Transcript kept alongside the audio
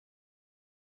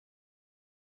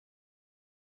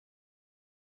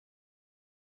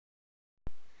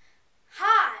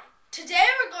Today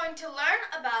we're going to learn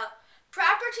about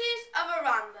properties of a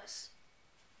rhombus.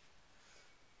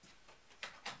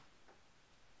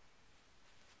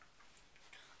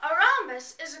 A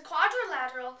rhombus is a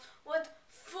quadrilateral with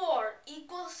 4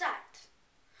 equal sides.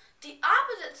 The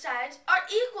opposite sides are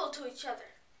equal to each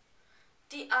other.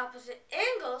 The opposite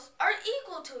angles are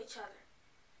equal to each other.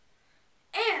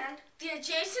 And the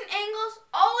adjacent angles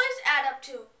always add up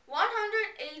to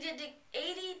 180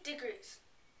 degrees.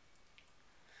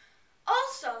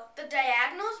 Also, the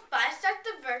diagonals bisect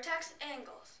the vertex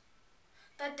angles.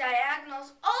 The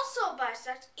diagonals also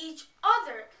bisect each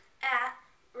other at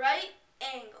right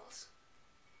angles.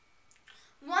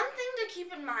 One thing to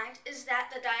keep in mind is that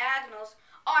the diagonals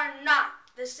are not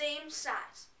the same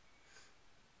size.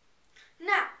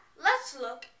 Now, let's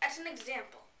look at an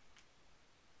example.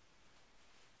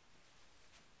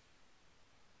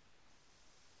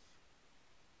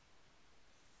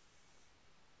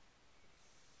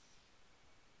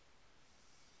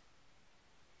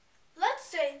 Let's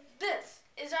say this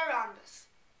is our rhombus.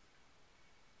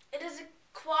 It is a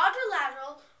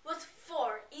quadrilateral with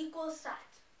 4 equal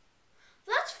sides.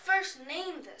 Let's first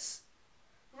name this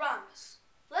rhombus.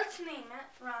 Let's name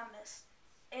it rhombus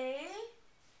A,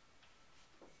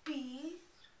 B,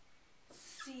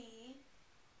 C,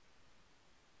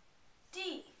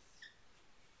 D.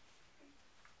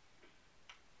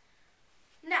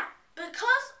 Now,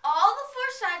 because all the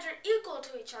 4 sides are equal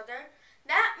to each other,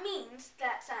 that means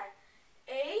that side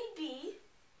AB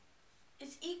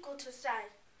is equal to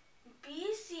side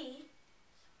BC,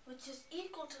 which is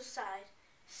equal to side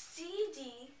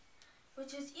CD,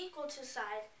 which is equal to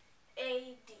side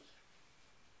AD.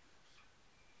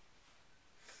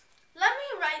 Let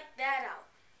me write that out.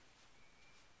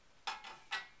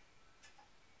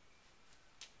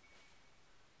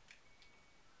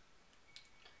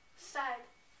 Side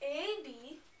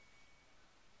AB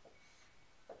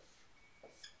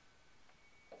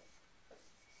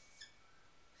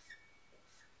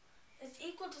is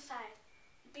equal to side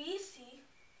BC,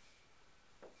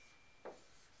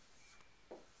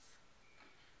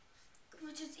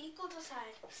 which is equal to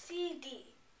side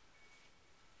CD.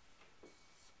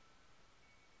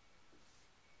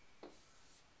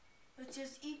 Which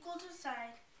is equal to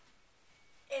side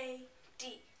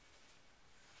AD.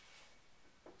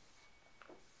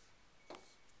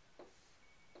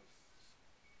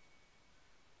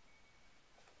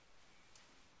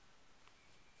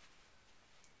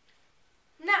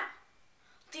 Now,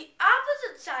 the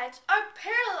opposite sides are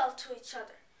parallel to each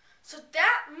other. So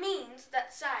that means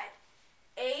that side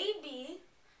AB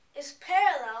is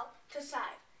parallel to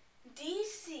side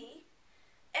DC,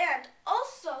 and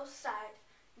also side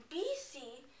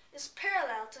BC is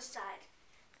parallel to side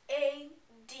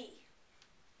AD.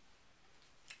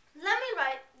 Let me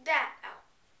write that out.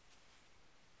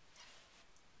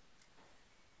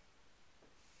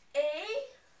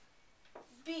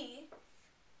 AB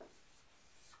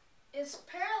is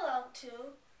parallel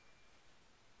to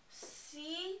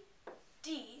CD,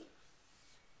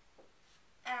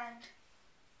 and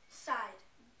side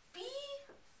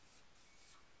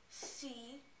BC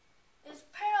is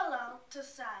parallel to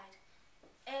side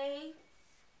AD.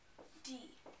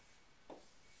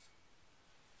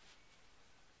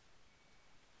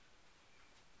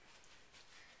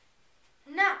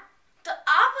 Now, the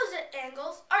opposite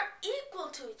angles are equal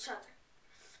to each other.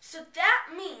 So that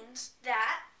means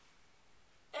that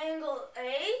angle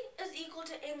A is equal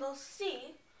to angle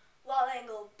C, while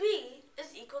angle B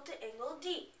is equal to angle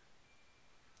D.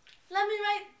 Let me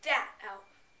write that out.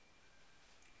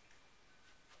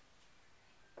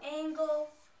 Angle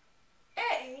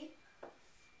A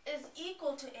is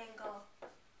equal to angle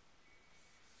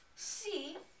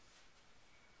C,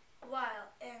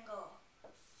 while angle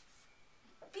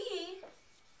B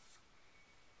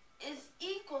is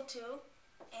equal to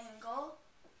angle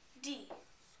D.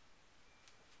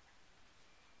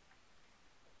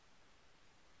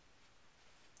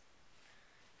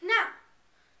 Now,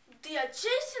 the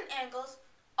adjacent angles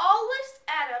always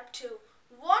add up to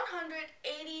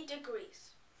 180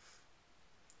 degrees.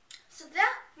 So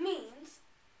that means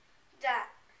that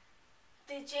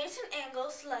the adjacent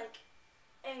angles like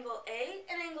angle A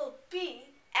and angle B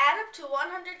add up to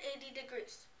 180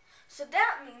 degrees. So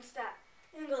that means that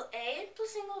angle A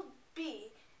plus angle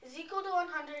B is equal to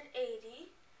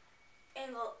 180.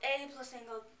 Angle A plus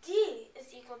angle D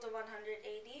is equal to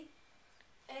 180.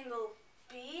 Angle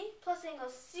B plus angle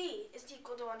C is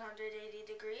equal to 180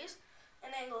 degrees.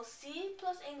 And angle C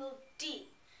plus angle D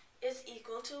is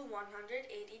equal to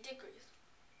 180 degrees.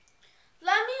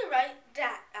 Let me write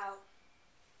that out.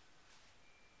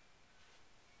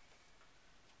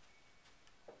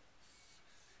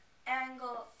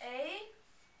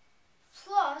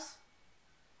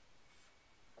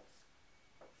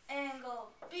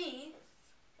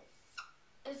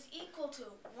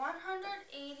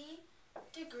 180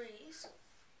 degrees,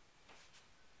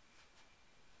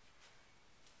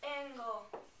 angle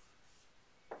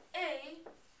A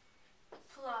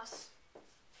plus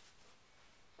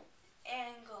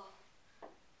angle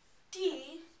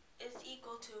D is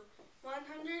equal to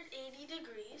 180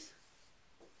 degrees.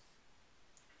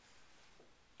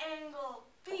 Angle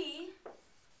B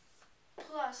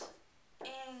plus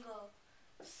angle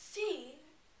C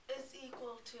is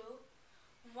equal to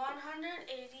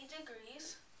 180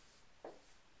 degrees.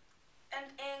 And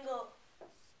angle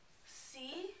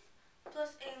C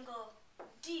plus angle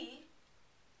D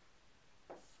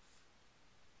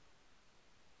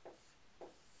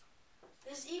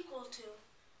is equal to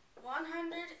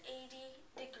 180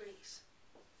 degrees.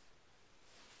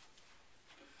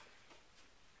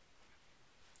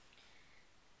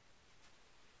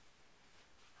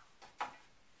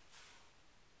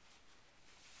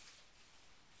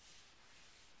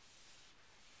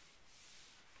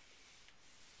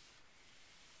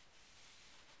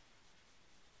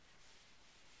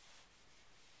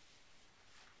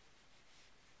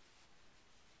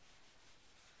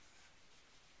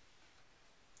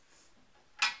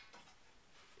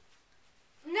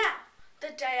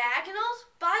 The diagonals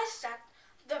bisect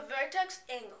the vertex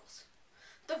angles.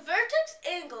 The vertex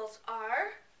angles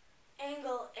are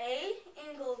angle A,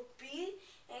 angle B,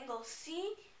 angle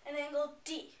C, and angle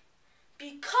D,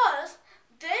 because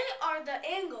they are the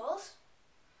angles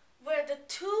where the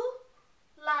two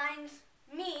lines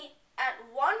meet at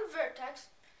one vertex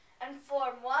and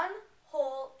form one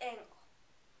whole angle.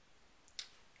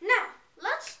 Now,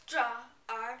 let's draw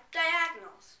our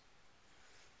diagonals.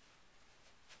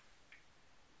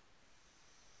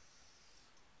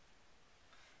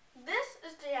 This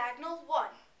is diagonal 1.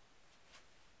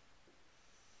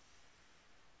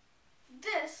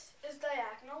 This is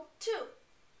diagonal 2.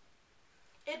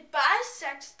 It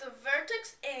bisects the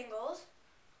vertex angles,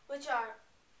 which are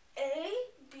A,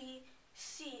 B,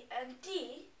 C, and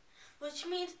D, which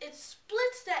means it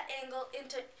splits that angle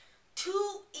into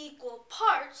two equal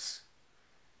parts.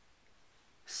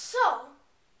 So,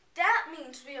 that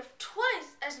means we have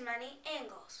twice as many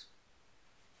angles.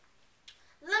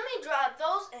 Let me draw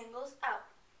those angles out.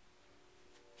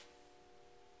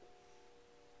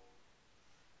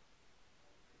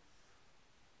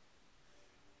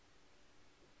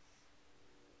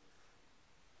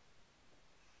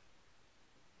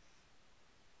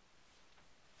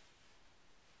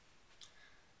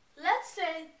 Let's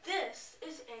say this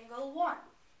is angle 1.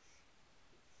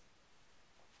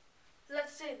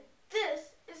 Let's say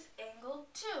this is angle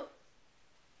 2.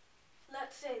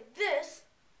 Let's say this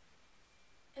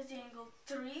is angle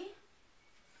 3.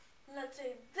 Let's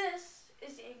say this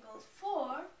is angle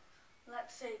 4.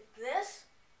 Let's say this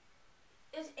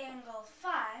is angle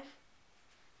 5.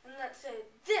 And let's say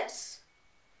this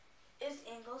is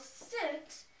angle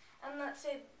 6. And let's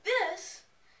say this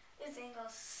is angle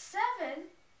 7.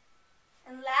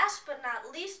 And last but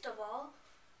not least of all,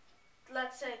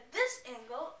 let's say this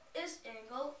angle is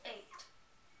angle 8.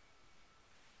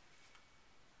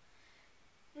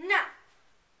 Now,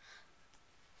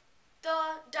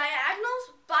 the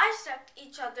diagonals bisect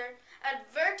each other at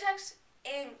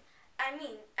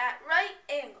at right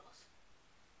angles.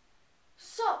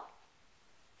 So,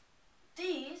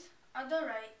 these are the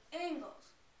right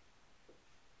angles.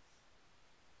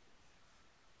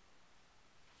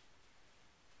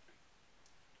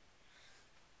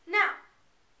 Now,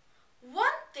 one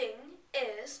thing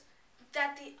is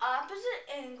that the opposite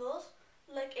angles,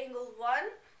 like angle 1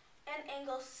 and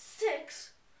angle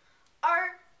 6,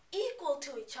 are equal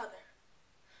to each other.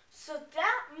 So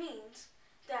that means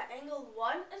that angle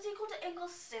 1 is equal to angle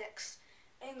 6,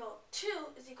 angle 2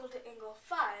 is equal to angle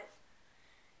 5,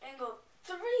 angle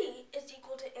 3 is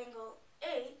equal to angle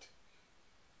 8,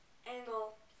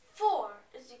 angle 4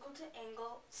 is equal to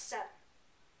angle 7.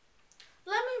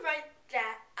 Let me write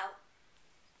that out.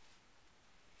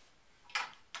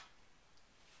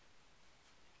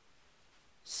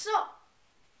 So,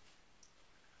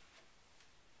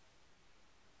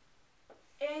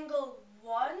 angle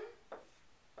 1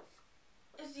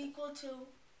 is equal to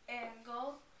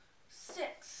angle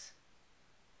 6.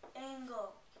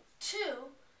 Angle 2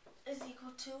 is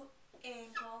equal to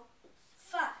angle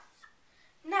 5.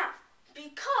 Now,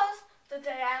 because the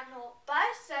diagonal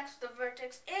bisects the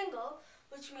vertex angle,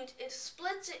 which means it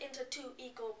splits it into two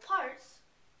equal parts,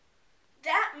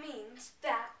 that means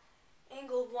that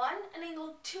angle 1 and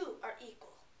angle 2 are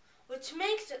equal, which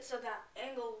makes it so that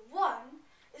angle 1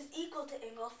 is equal to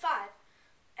angle 5,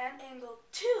 and angle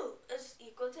 2 is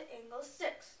equal to angle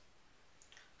 6.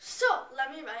 So,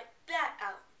 let me write that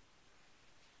out.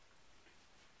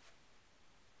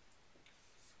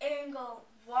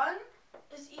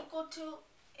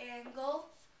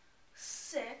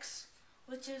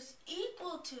 which is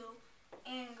equal to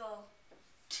angle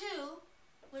 2,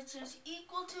 which is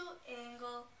equal to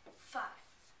angle 5.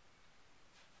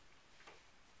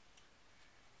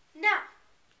 Now,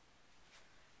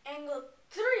 angle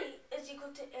 3 is equal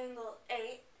to angle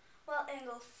 8, while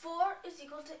angle 4 is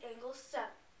equal to angle 7.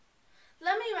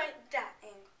 Let me write that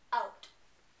angle out.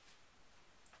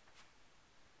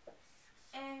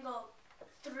 Angle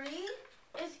 3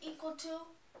 is equal to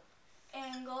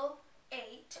angle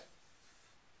 8,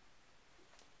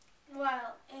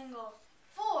 while angle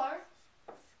 4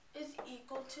 is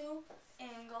equal to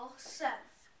angle 7.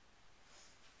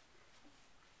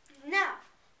 Now,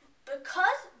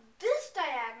 because this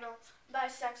diagonal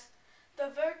bisects the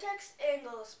vertex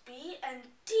angles B and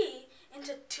D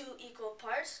into two equal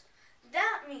parts,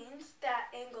 that means that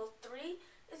angle 3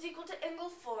 is equal to angle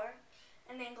 4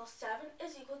 and angle 7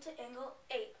 is equal to angle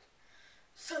 8.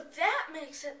 So that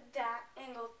makes it that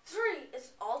angle 3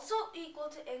 is also equal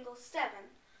to angle 7,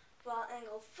 while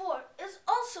angle 4 is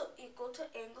also equal to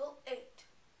angle 8.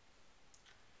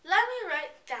 Let me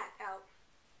write that out.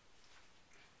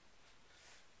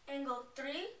 Angle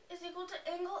 3 is equal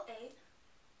to angle 8.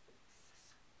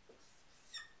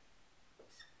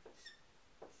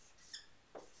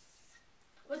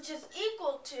 Which is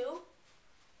equal to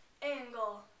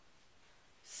angle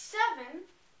 7,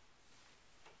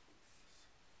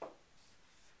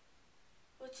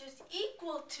 which is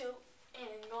equal to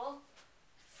angle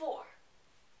 4.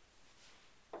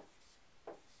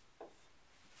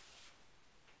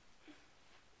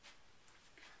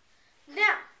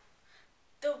 Now,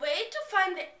 the way to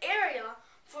find the area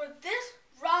for this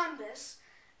rhombus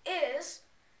is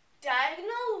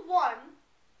diagonal 1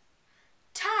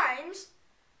 times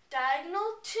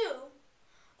diagonal 2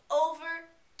 over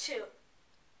 2.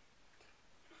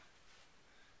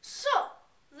 So,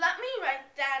 let me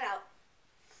write that out.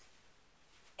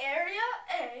 Area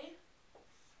A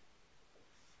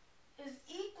is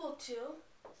equal to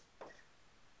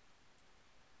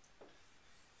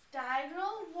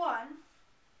diagonal 1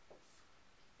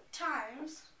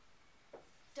 times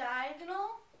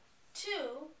diagonal 2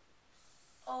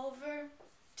 over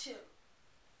 2.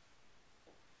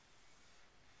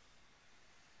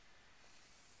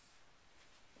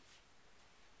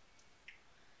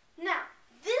 Now,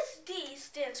 this D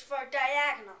stands for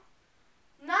diagonal,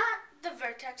 not the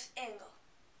vertex angle.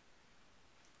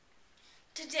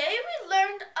 Today we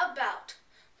learned about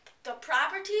the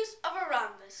properties of a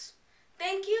rhombus.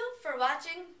 Thank you for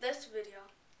watching this video.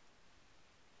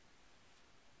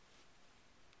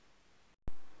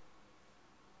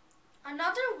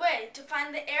 Another way to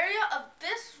find the area of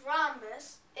this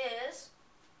rhombus is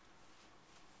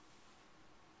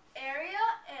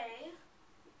area A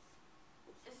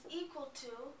is equal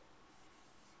to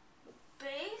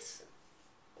base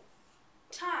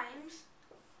times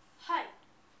height.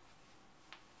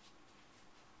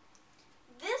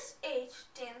 This H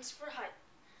stands for height.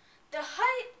 The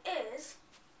height is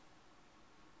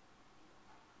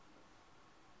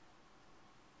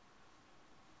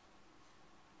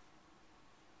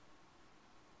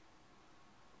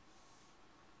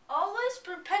always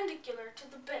perpendicular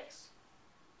to the base.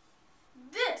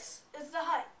 This is the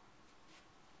height.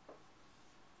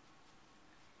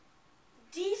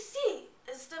 DC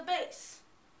is the base.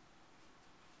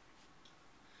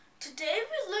 Today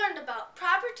we learned about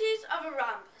properties of a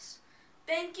rhombus.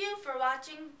 Thank you for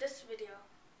watching this video.